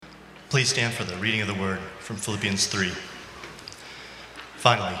Please stand for the reading of the word from Philippians 3.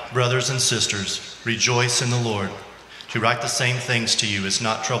 Finally, brothers and sisters, rejoice in the Lord. To write the same things to you is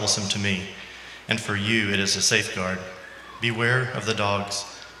not troublesome to me, and for you it is a safeguard. Beware of the dogs,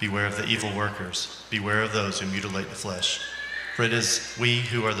 beware of the evil workers, beware of those who mutilate the flesh. For it is we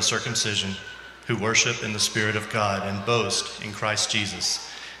who are the circumcision, who worship in the Spirit of God and boast in Christ Jesus,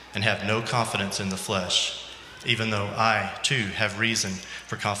 and have no confidence in the flesh, even though I, too, have reason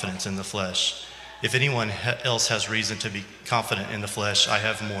for confidence in the flesh. If anyone else has reason to be confident in the flesh, I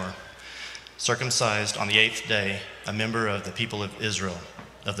have more. Circumcised on the 8th day, a member of the people of Israel,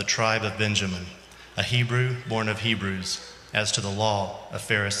 of the tribe of Benjamin, a Hebrew born of Hebrews, as to the law, a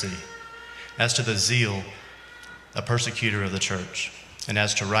Pharisee, as to the zeal, a persecutor of the church, and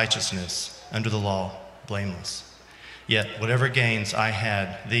as to righteousness, under the law, blameless. Yet whatever gains I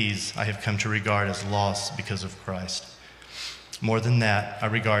had, these I have come to regard as loss because of Christ. More than that, I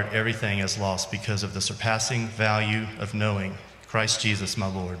regard everything as loss because of the surpassing value of knowing Christ Jesus my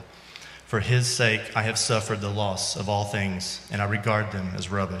Lord. For his sake I have suffered the loss of all things, and I regard them as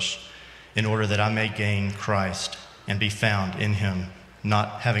rubbish, in order that I may gain Christ and be found in him,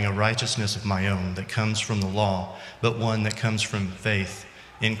 not having a righteousness of my own that comes from the law, but one that comes from faith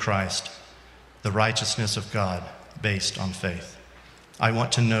in Christ, the righteousness of God based on faith. I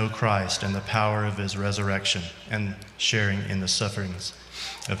want to know Christ and the power of his resurrection and sharing in the sufferings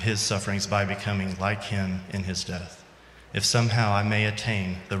of his sufferings by becoming like him in his death, if somehow I may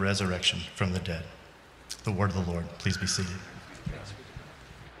attain the resurrection from the dead. The word of the Lord. Please be seated.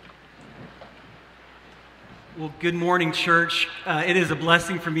 Well, good morning, church. It is a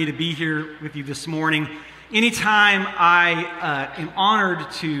blessing for me to be here with you this morning. Anytime I am honored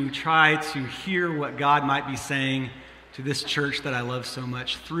to try to hear what God might be saying to this church that I love so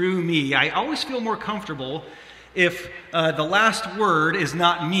much through me, I always feel more comfortable if the last word is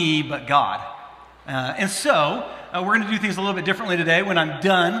not me, but God. And so we're going to do things a little bit differently today. When I'm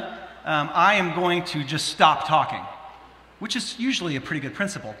done, I am going to just stop talking, which is usually a pretty good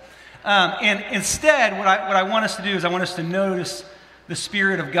principle. And instead, what I want us to do is I want us to notice the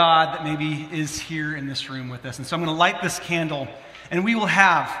Spirit of God that maybe is here in this room with us. And so I'm going to light this candle, and we will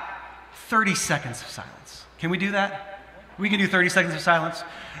have 30 seconds of silence. Can we do that? We can do 30 seconds of silence.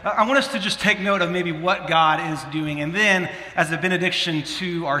 I want us to just take note of maybe what God is doing. And then, as a benediction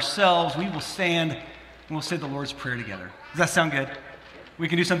to ourselves, we will stand and we'll say the Lord's Prayer together. Does that sound good? We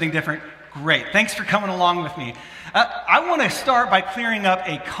can do something different? Great. Thanks for coming along with me. I want to start by clearing up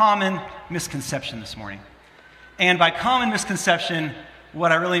a common misconception this morning. And by common misconception,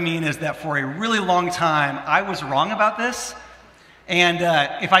 what I really mean is that for a really long time, I was wrong about this. And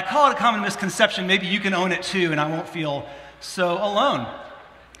if I call it a common misconception, maybe you can own it too, and I won't feel so alone.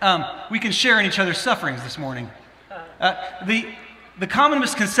 We can share in each other's sufferings this morning. The common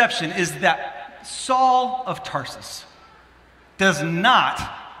misconception is that Saul of Tarsus does not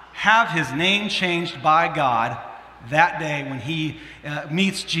have his name changed by God that day when he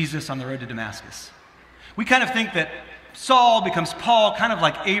meets Jesus on the road to Damascus. We kind of think that Saul becomes Paul, kind of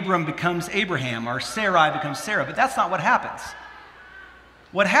like Abram becomes Abraham, or Sarai becomes Sarah, but that's not what happens.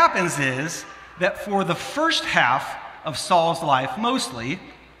 What happens is that for the first half of Saul's life, mostly,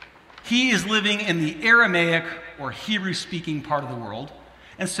 he is living in the Aramaic or Hebrew-speaking part of the world,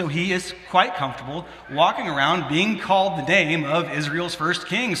 and so he is quite comfortable walking around being called the name of Israel's first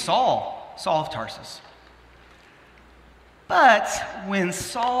king, Saul of Tarsus. But when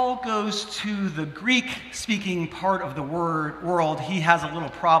Saul goes to the Greek-speaking part of the world, he has a little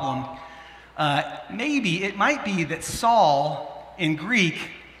problem. It might be that Saul in Greek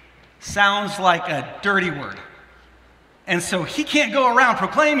sounds like a dirty word. And so he can't go around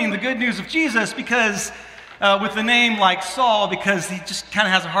proclaiming the good news of Jesus because with the name like Saul, because he just kind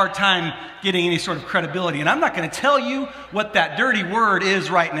of has a hard time getting any sort of credibility. And I'm not going to tell you what that dirty word is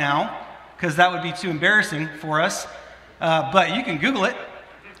right now, because that would be too embarrassing for us. But you can Google it.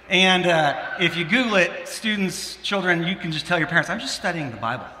 And if you Google it, students, children, you can just tell your parents, I'm just studying the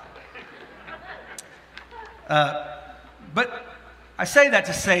Bible. But I say that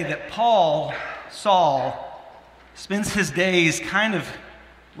to say that Saul, spends his days kind of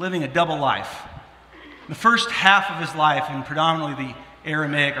living a double life. The first half of his life in predominantly the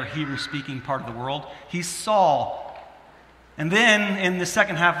Aramaic or Hebrew-speaking part of the world, he's Saul. And then in the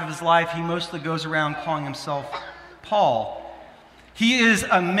second half of his life, he mostly goes around calling himself Paul. He is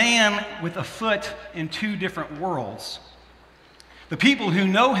a man with a foot in two different worlds. The people who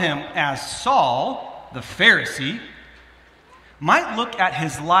know him as Saul, the Pharisee, might look at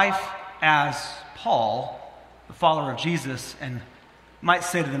his life as Paul, the follower of Jesus, and might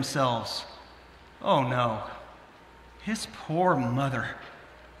say to themselves, oh no, his poor mother.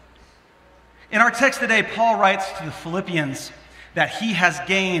 In our text today, Paul writes to the Philippians that he has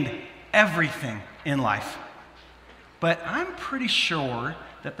gained everything in life. But I'm pretty sure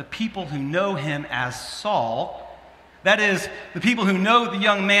that the people who know him as Saul, that is, the people who know the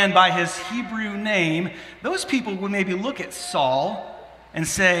young man by his Hebrew name, those people would maybe look at Saul and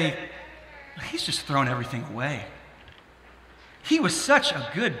say, he's just thrown everything away. He was such a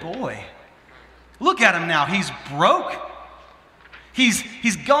good boy. Look at him now. He's broke.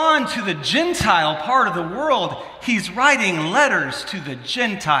 He's gone to the Gentile part of the world. He's writing letters to the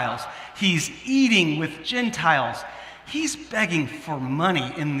Gentiles. He's eating with Gentiles. He's begging for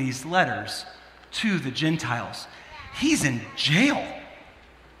money in these letters to the Gentiles. He's in jail.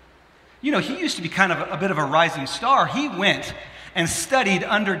 You know, he used to be kind of a bit of a rising star. He went and studied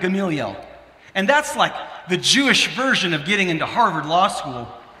under Gamaliel. And that's like the Jewish version of getting into Harvard Law School.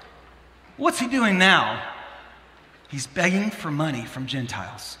 What's he doing now? He's begging for money from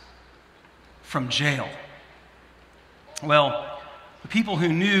Gentiles, from jail. Well, the people who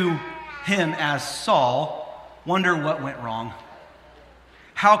knew him as Saul wonder what went wrong.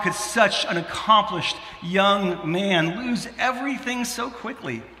 How could such an accomplished young man lose everything so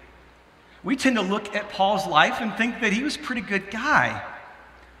quickly? We tend to look at Paul's life and think that he was a pretty good guy.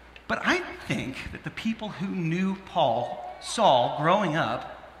 But I think that the people who knew Saul, growing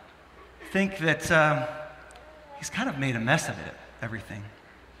up, think that he's kind of made a mess of it, everything.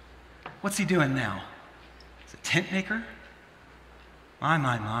 What's he doing now? He's a tent maker?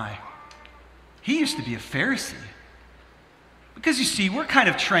 My. He used to be a Pharisee. Because you see, we're kind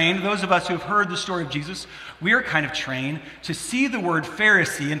of trained, those of us who have heard the story of Jesus, we are kind of trained to see the word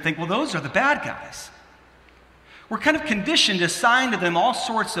Pharisee and think, well, those are the bad guys. We're kind of conditioned to assign to them all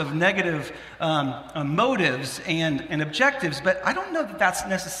sorts of negative motives and objectives, but I don't know that that's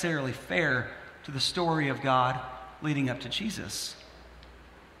necessarily fair to the story of God leading up to Jesus.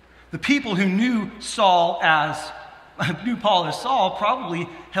 The people who knew Paul as Saul probably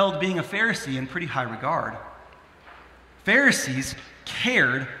held being a Pharisee in pretty high regard. Pharisees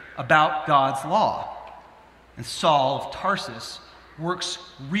cared about God's law. And Saul of Tarsus works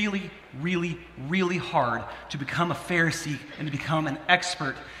really, really, really hard to become a Pharisee and to become an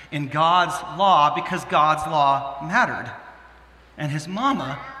expert in God's law because God's law mattered. And his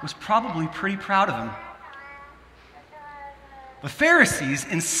mama was probably pretty proud of him. The Pharisees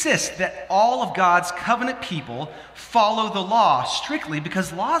insist that all of God's covenant people follow the law strictly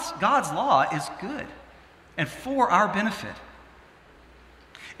because God's law is good and for our benefit.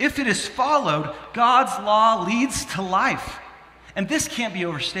 If it is followed, God's law leads to life. And this can't be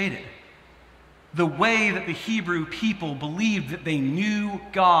overstated. The way that the Hebrew people believed that they knew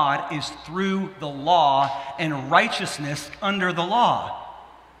God is through the law and righteousness under the law.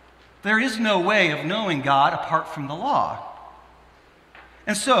 There is no way of knowing God apart from the law.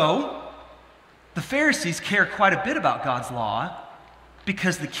 And so, the Pharisees care quite a bit about God's law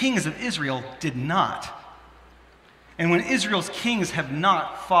because the kings of Israel did not. And when Israel's kings have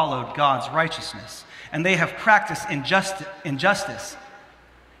not followed God's righteousness and they have practiced injustice,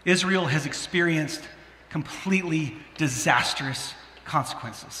 Israel has experienced completely disastrous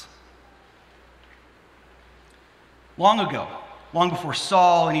consequences. Long ago, long before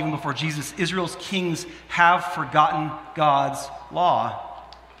Saul and even before Jesus, Israel's kings have forgotten God's law,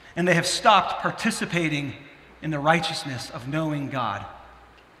 and they have stopped participating in the righteousness of knowing God.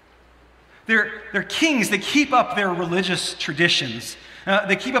 They're kings. They keep up their religious traditions.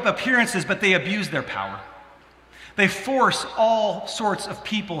 They keep up appearances, but they abuse their power. They force all sorts of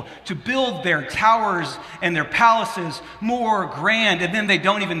people to build their towers and their palaces more grand, and then they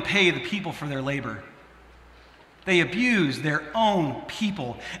don't even pay the people for their labor. They abuse their own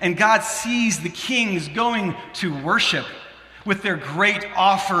people, and God sees the kings going to worship with their great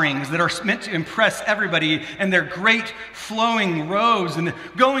offerings that are meant to impress everybody and their great flowing robes and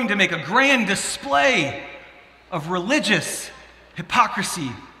going to make a grand display of religious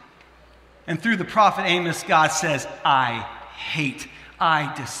hypocrisy. And through the prophet Amos, God says, I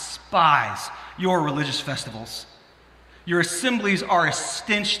despise your religious festivals. Your assemblies are a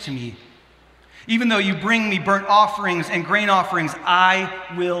stench to me. Even though you bring me burnt offerings and grain offerings, I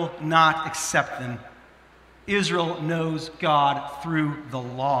will not accept them. Israel knows God through the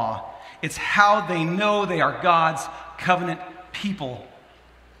law. It's how they know they are God's covenant people.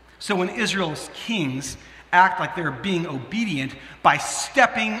 So when Israel's kings act like they're being obedient by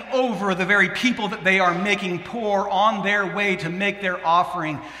stepping over the very people that they are making poor on their way to make their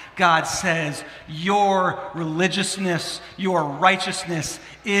offering, God says, your religiousness, your righteousness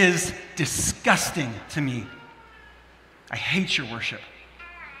is disgusting to me. I hate your worship.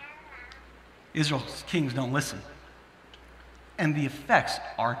 Israel's kings don't listen. And the effects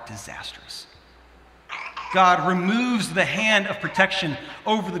are disastrous. God removes the hand of protection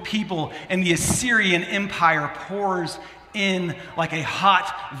over the people, and the Assyrian Empire pours in like a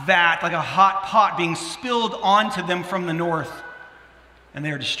hot vat, like a hot pot being spilled onto them from the north, and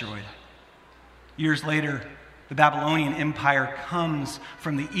they are destroyed. Years later, the Babylonian Empire comes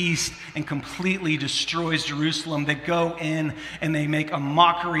from the east and completely destroys Jerusalem. They go in and they make a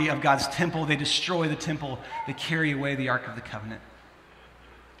mockery of God's temple. They destroy the temple. They carry away the Ark of the Covenant.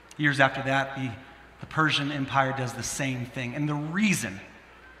 Years after that, the Persian Empire does the same thing. And the reason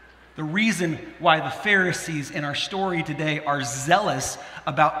why the Pharisees in our story today are zealous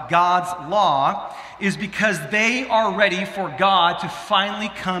about God's law is because they are ready for God to finally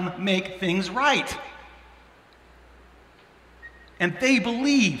come make things right. And they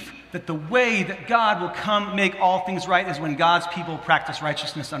believe that the way that God will come make all things right is when God's people practice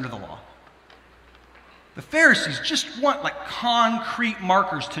righteousness under the law. The Pharisees just want like concrete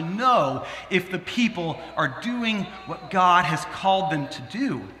markers to know if the people are doing what God has called them to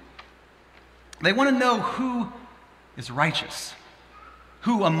do. They want to know who is righteous,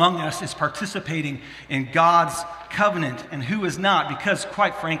 who among us is participating in God's covenant and who is not, because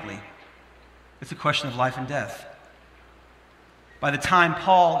quite frankly, it's a question of life and death. By the time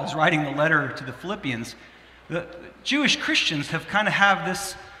Paul is writing the letter to the Philippians, the Jewish Christians have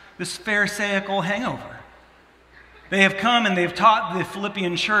this Pharisaical hangover. They have come and they've taught the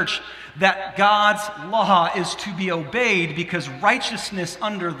Philippian church that God's law is to be obeyed because righteousness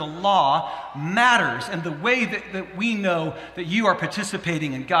under the law matters. And the way that we know that you are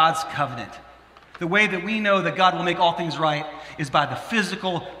participating in God's covenant, the way that we know that God will make all things right, is by the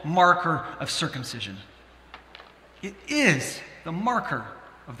physical marker of circumcision. It is the marker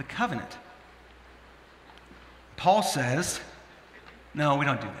of the covenant. Paul says, no, we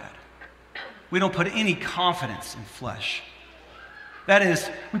don't do that. We don't put any confidence in flesh. That is,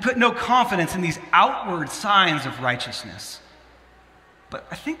 we put no confidence in these outward signs of righteousness. But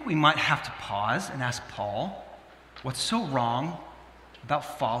I think we might have to pause and ask Paul, what's so wrong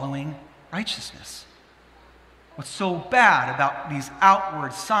about following righteousness? What's so bad about these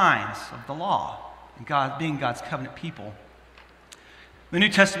outward signs of the law and God being God's covenant people? The New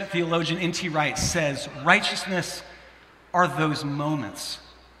Testament theologian N.T. Wright says, righteousness are those moments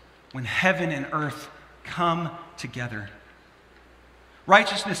when heaven and earth come together.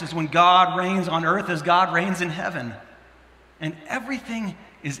 Righteousness is when God reigns on earth as God reigns in heaven, and everything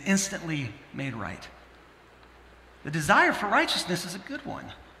is instantly made right. The desire for righteousness is a good one.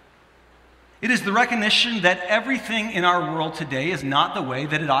 It is the recognition that everything in our world today is not the way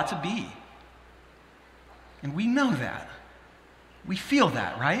that it ought to be. And we know that. We feel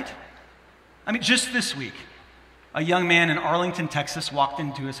that, right? I mean, just this week, a young man in Arlington, Texas, walked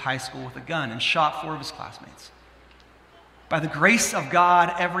into his high school with a gun and shot 4 of his classmates. By the grace of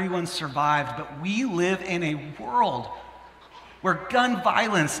God, everyone survived, but we live in a world where gun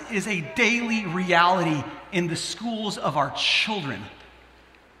violence is a daily reality in the schools of our children.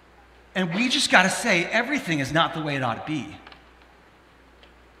 And we just got to say, everything is not the way it ought to be.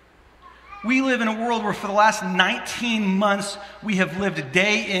 We live in a world where for the last 19 months, we have lived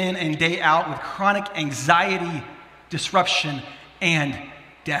day in and day out with chronic anxiety, disruption, and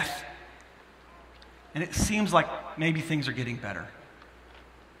death. And it seems like maybe things are getting better.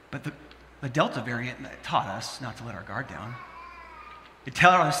 But the Delta variant taught us not to let our guard down. It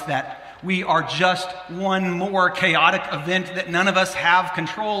taught us that we are just one more chaotic event that none of us have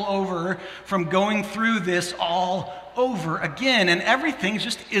control over from going through this all over again. And everything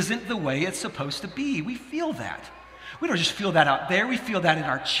just isn't the way it's supposed to be. We feel that. We don't just feel that out there. We feel that in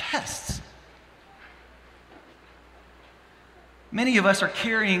our chests. Many of us are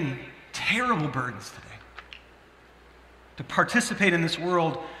carrying terrible burdens today. To participate in this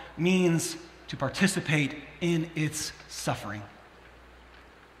world means to participate in its suffering.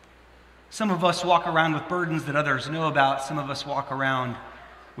 Some of us walk around with burdens that others know about. Some of us walk around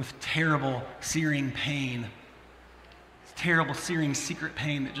with terrible, searing pain. Terrible, searing, secret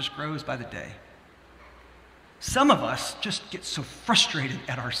pain that just grows by the day. Some of us just get so frustrated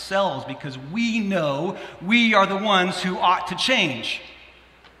at ourselves because we know we are the ones who ought to change.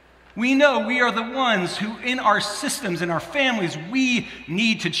 We know we are the ones who, in our systems, in our families, we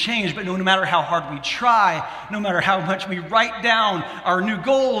need to change. But no matter how hard we try, no matter how much we write down our new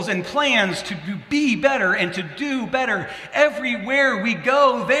goals and plans to be better and to do better, everywhere we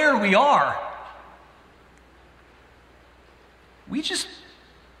go, there we are. We just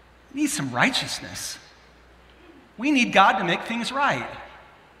need some righteousness. We need God to make things right.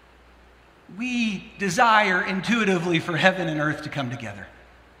 We desire intuitively for heaven and earth to come together.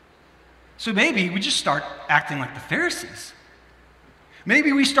 So maybe we just start acting like the Pharisees.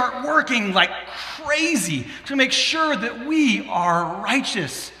 Maybe we start working like crazy to make sure that we are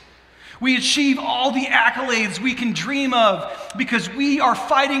righteous. We achieve all the accolades we can dream of because we are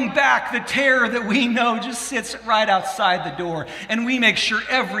fighting back the terror that we know just sits right outside the door. And we make sure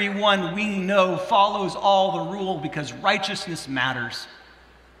everyone we know follows all the rule because righteousness matters.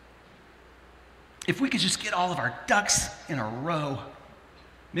 If we could just get all of our ducks in a row,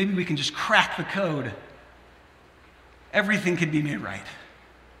 maybe we can just crack the code. Everything could be made right.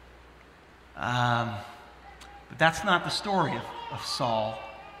 But that's not the story of Saul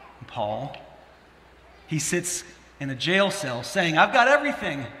and Paul. He sits in a jail cell saying, I've got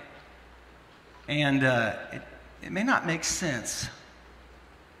everything. And it may not make sense.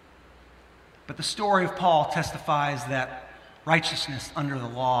 But the story of Paul testifies that righteousness under the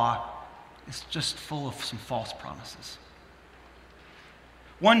law is just full of some false promises.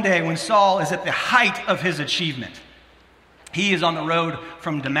 One day when Saul is at the height of his achievement, he is on the road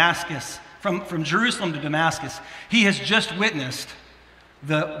from Damascus, from Jerusalem to Damascus. He has just witnessed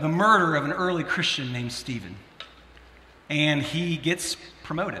the murder of an early Christian named Stephen. And he gets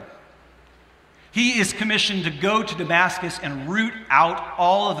promoted. He is commissioned to go to Damascus and root out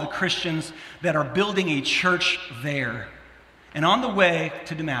all of the Christians that are building a church there. And on the way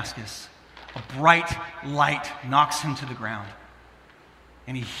to Damascus, a bright light knocks him to the ground.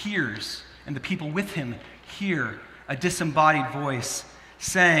 And he hears, and the people with him hear, a disembodied voice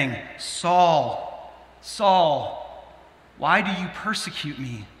saying, Saul, Saul, why do you persecute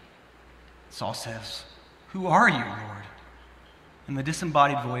me? Saul says, who are you, Lord? And the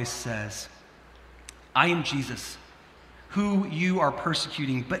disembodied voice says, I am Jesus, who you are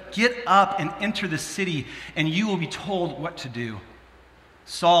persecuting, but get up and enter the city, and you will be told what to do.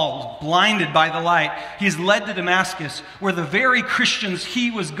 Saul is blinded by the light. He is led to Damascus, where the very Christians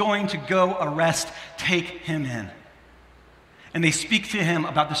he was going to go arrest take him in. And they speak to him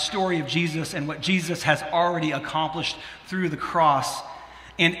about the story of Jesus and what Jesus has already accomplished through the cross.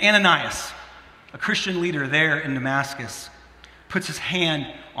 And Ananias, a Christian leader there in Damascus, puts his hand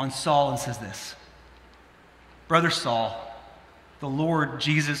on Saul and says this, Brother Saul, the Lord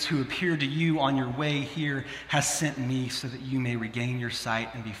Jesus who appeared to you on your way here has sent me so that you may regain your sight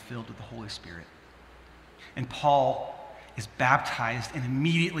and be filled with the Holy Spirit. And Paul is baptized, and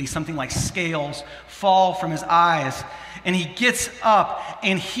immediately something like scales fall from his eyes, and he gets up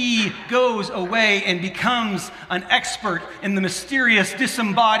and he goes away and becomes an expert in the mysterious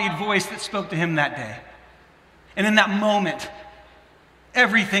disembodied voice that spoke to him that day. And in that moment,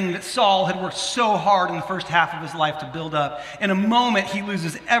 everything that Saul had worked so hard in the first half of his life to build up, in a moment he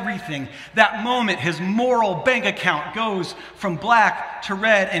loses everything. That moment his moral bank account goes from black to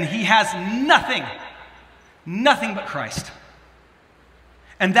red, and he has nothing but Christ.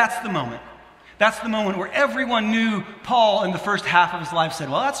 And that's the moment. That's the moment where everyone knew Paul in the first half of his life said,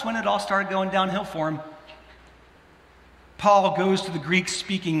 well, that's when it all started going downhill for him. Paul goes to the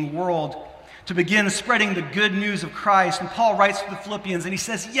Greek-speaking world to begin spreading the good news of Christ. And Paul writes to the Philippians and he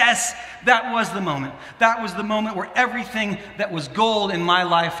says, yes, that was the moment. That was the moment where everything that was gold in my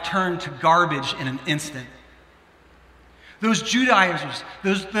life turned to garbage in an instant. Those Judaizers,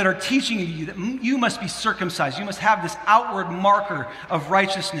 those that are teaching you that you must be circumcised, you must have this outward marker of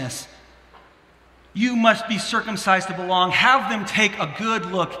righteousness. You must be circumcised to belong. Have them take a good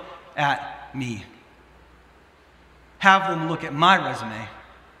look at me. Have them look at my resume.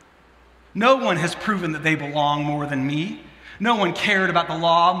 No one has proven that they belong more than me. No one cared about the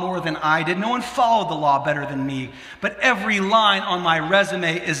law more than I did. No one followed the law better than me. But every line on my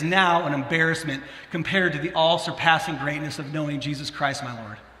resume is now an embarrassment compared to the all-surpassing greatness of knowing Jesus Christ, my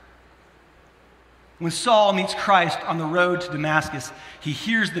Lord. When Saul meets Christ on the road to Damascus, he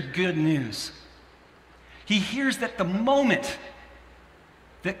hears the good news. He hears that the moment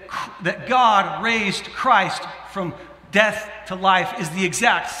that God raised Christ from death to life is the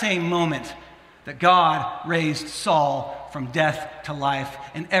exact same moment that God raised Saul from death to life,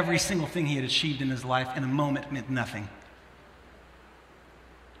 and every single thing he had achieved in his life in a moment meant nothing.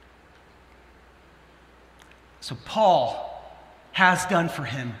 So Paul has done for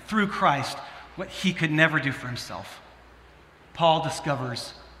him, through Christ, what he could never do for himself. Paul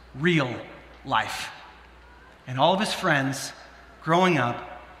discovers real life. And all of his friends, growing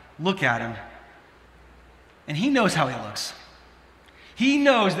up, look at him, and he knows how he looks. He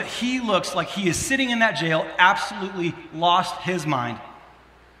knows that he looks like he is sitting in that jail, absolutely lost his mind.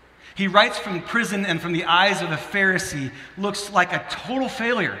 He writes from prison, and from the eyes of a Pharisee, looks like a total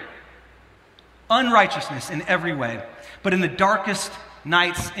failure. Unrighteousness in every way. But in the darkest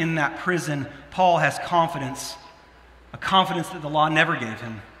nights in that prison, Paul has confidence, a confidence that the law never gave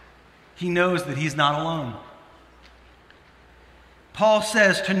him. He knows that he's not alone. Paul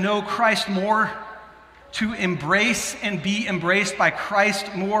says to know Christ more, to embrace and be embraced by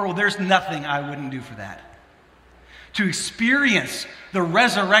Christ more. Well, there's nothing I wouldn't do for that. To experience the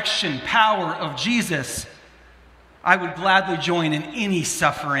resurrection power of Jesus, I would gladly join in any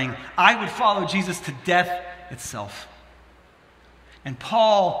suffering. I would follow Jesus to death itself. And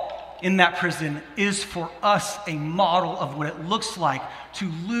Paul, in that prison, is for us a model of what it looks like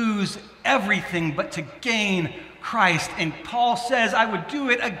to lose everything but to gain Christ. And Paul says, I would do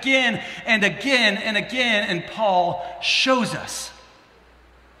it again and again and again. And Paul shows us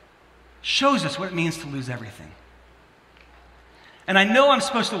what it means to lose everything. And I know I'm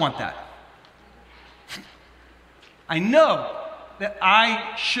supposed to want that. I know that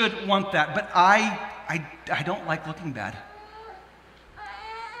I should want that, but I don't like looking bad.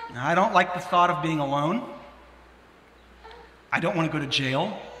 I don't like the thought of being alone. I don't want to go to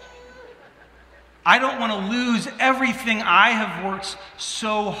jail. I don't want to lose everything I have worked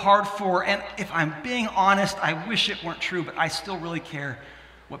so hard for. And if I'm being honest, I wish it weren't true, but I still really care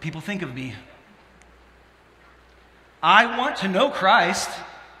what people think of me. I want to know Christ,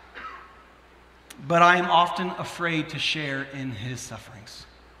 but I am often afraid to share in his sufferings.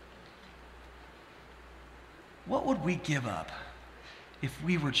 What would we give up if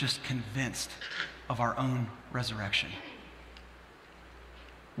we were just convinced of our own resurrection?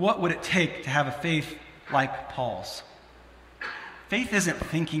 What would it take to have a faith like Paul's? Faith isn't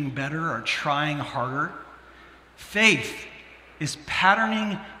thinking better or trying harder. Faith is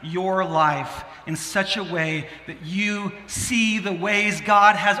patterning your life in such a way that you see the ways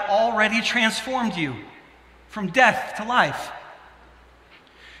God has already transformed you from death to life.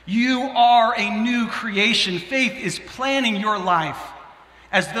 You are a new creation. Faith is planning your life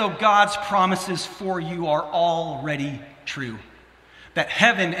as though God's promises for you are already true. That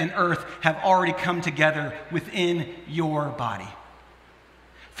heaven and earth have already come together within your body.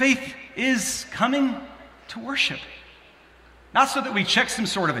 Faith is coming to worship. Not so that we check some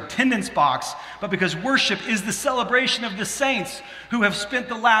sort of attendance box, but because worship is the celebration of the saints who have spent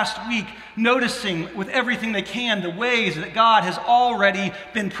the last week noticing with everything they can the ways that God has already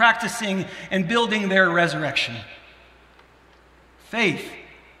been practicing and building their resurrection. Faith,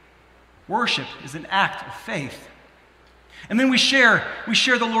 worship is an act of faith. And then we share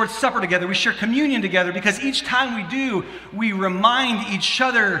the Lord's Supper together. We share communion together because each time we do, we remind each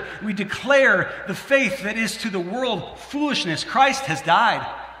other, we declare the faith that is to the world foolishness. Christ has died.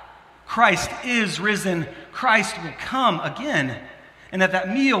 Christ is risen. Christ will come again. And at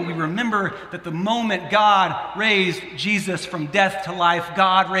that meal, we remember that the moment God raised Jesus from death to life,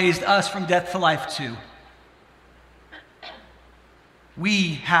 God raised us from death to life too.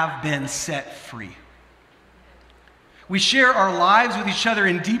 We have been set free. We share our lives with each other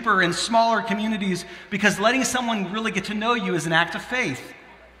in deeper and smaller communities because letting someone really get to know you is an act of faith.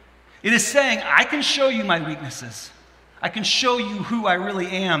 It is saying, I can show you my weaknesses. I can show you who I really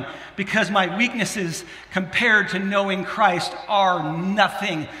am because my weaknesses compared to knowing Christ are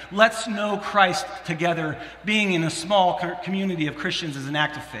nothing. Let's know Christ together. Being in a small community of Christians is an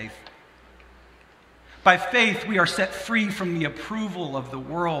act of faith. By faith, we are set free from the approval of the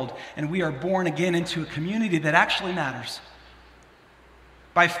world, and we are born again into a community that actually matters.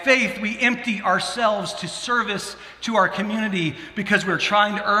 By faith, we empty ourselves to service to our community because we're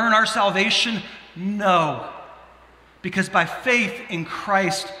trying to earn our salvation? No. Because by faith in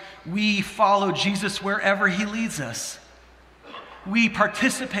Christ, we follow Jesus wherever he leads us. We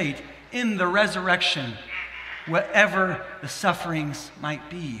participate in the resurrection, whatever the sufferings might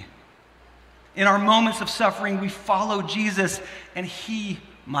be. In our moments of suffering, we follow Jesus, and he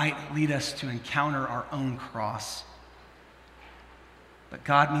might lead us to encounter our own cross. But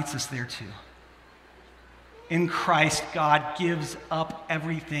God meets us there too. In Christ, God gives up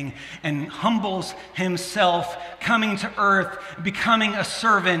everything and humbles himself, coming to earth, becoming a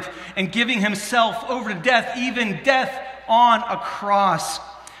servant, and giving himself over to death, even death on a cross.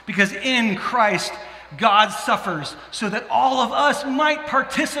 Because in Christ, God suffers so that all of us might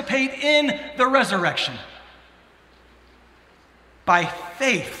participate in the resurrection. By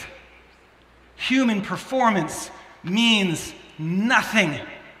faith, human performance means nothing.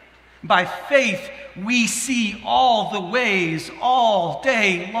 By faith, we see all the ways all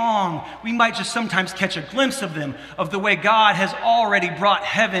day long. We might just sometimes catch a glimpse of them, of the way God has already brought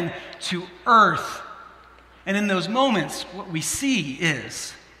heaven to earth. And in those moments, what we see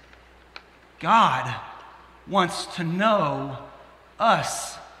is God wants to know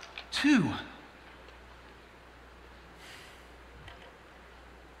us too.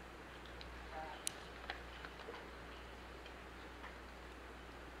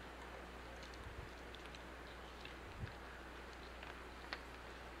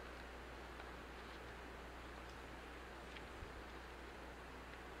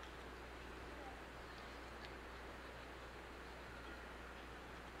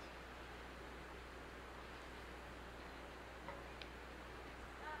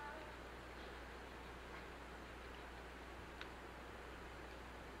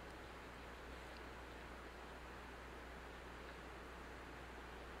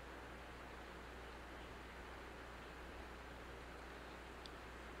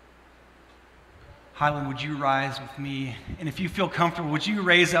 Highland, would you rise with me? And if you feel comfortable, would you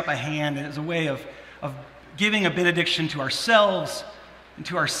raise up a hand as a way of giving a benediction to ourselves and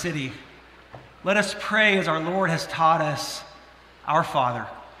to our city? Let us pray as our Lord has taught us. Our Father,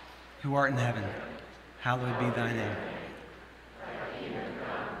 who art in heaven, hallowed be thy name.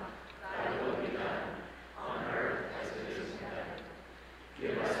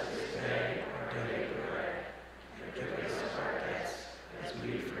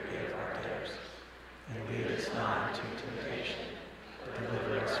 Not into temptation, but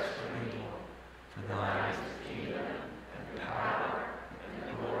deliver us from evil.